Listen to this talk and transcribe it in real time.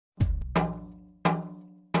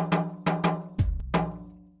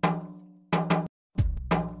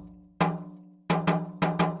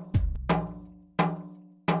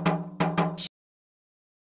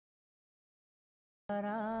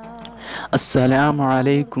السلام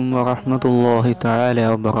عليكم ورحمة الله تعالى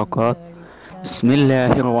وبركاته. بسم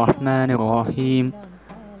الله الرحمن الرحيم.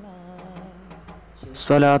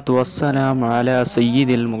 الصلاة والسلام على سيد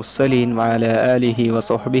المرسلين وعلى آله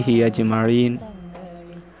وصحبه أجمعين.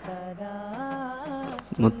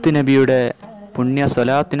 മുത്തുനബിയുടെ പുണ്യ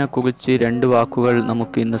സ്വലാത്തിനെ കുറിച്ച് രണ്ട് വാക്കുകൾ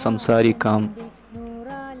നമുക്ക് ഇന്ന് സംസാരിക്കാം.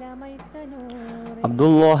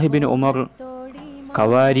 അബ്ദുല്ലാഹി ബിൻ ഉമർ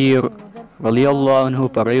ഖവാരിർ റളിയല്ലാഹു അൻഹു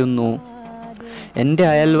പറയുന്നു, എൻ്റെ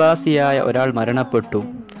അയൽവാസിയായ ഒരാൾ മരണപ്പെട്ടു.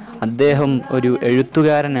 അദ്ദേഹം ഒരു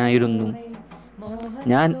എഴുത്തുകാരനായിരുന്നു.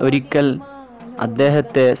 ഞാൻ ഒരിക്കൽ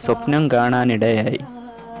അദ്ദേഹത്തെ സ്വപ്നം കാണാനിടയായി.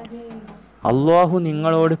 അല്ലാഹു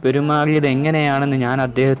നിങ്ങളോട് പെരുമാറിയത് എങ്ങനെയാണെന്ന് ഞാൻ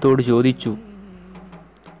അദ്ദേഹത്തോട് ചോദിച്ചു.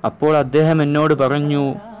 അപ്പോൾ അദ്ദേഹം എന്നോട് പറഞ്ഞു,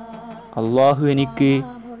 അല്ലാഹു എനിക്ക്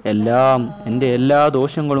എൻ്റെ എല്ലാ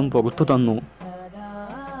ദോഷങ്ങളും പുറത്തു തന്നു.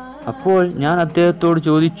 അപ്പോൾ ഞാൻ അദ്ദേഹത്തോട്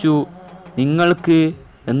ചോദിച്ചു, നിങ്ങൾക്ക്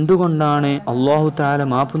എന്തുകൊണ്ടാണ് അല്ലാഹു തആല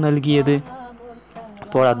മാപ്പ് നൽകിയത്?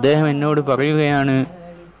 അപ്പോൾ അദ്ദേഹം എന്നോട് പറയുകയാണ്,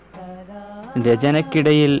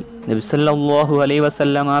 രചനയ്ക്കിടയിൽ നബി സല്ലല്ലാഹു അലൈഹി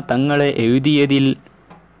വസല്ലമ തങ്ങളെ എഴുതിയതിൽ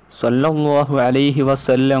സല്ലല്ലാഹു അലൈഹി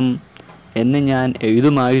വസല്ലം എന്ന് ഞാൻ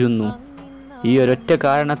എഴുതുമായിരുന്നു. ഈ ഒരൊറ്റ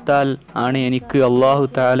കാരണത്താൽ ആണ് എനിക്ക് അല്ലാഹു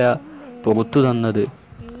തആല പുറത്തു തന്നത്.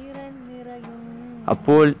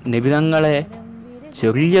 അപ്പോൾ നബി തങ്ങളെ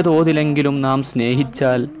ചെറിയ തോതിലെങ്കിലും നാം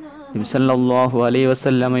സ്നേഹിച്ചാൽ, നബി സല്ലല്ലാഹു അലൈഹി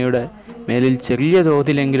വസല്ലമയുടെ മേലിൽ ചെറിയ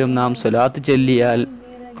തോതിലെങ്കിലും നാം സ്വലാത്ത് ചൊല്ലിയാൽ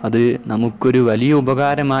അത് നമുക്കൊരു വലിയ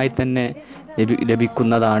ഉപകാരമായി തന്നെ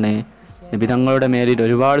ലഭിക്കുന്നതാണ്. നബി തങ്ങളുടെ മേലിൽ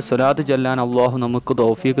ഒരുപാട് സ്വലാത്ത് ചൊല്ലാൻ അല്ലാഹു നമുക്ക്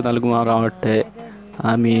തൗഫീഖ് നൽകുമാറാവട്ടെ.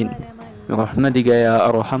 ആമീൻ. റഹ്മതിക യാ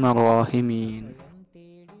അർഹമർ റഹീമീൻ.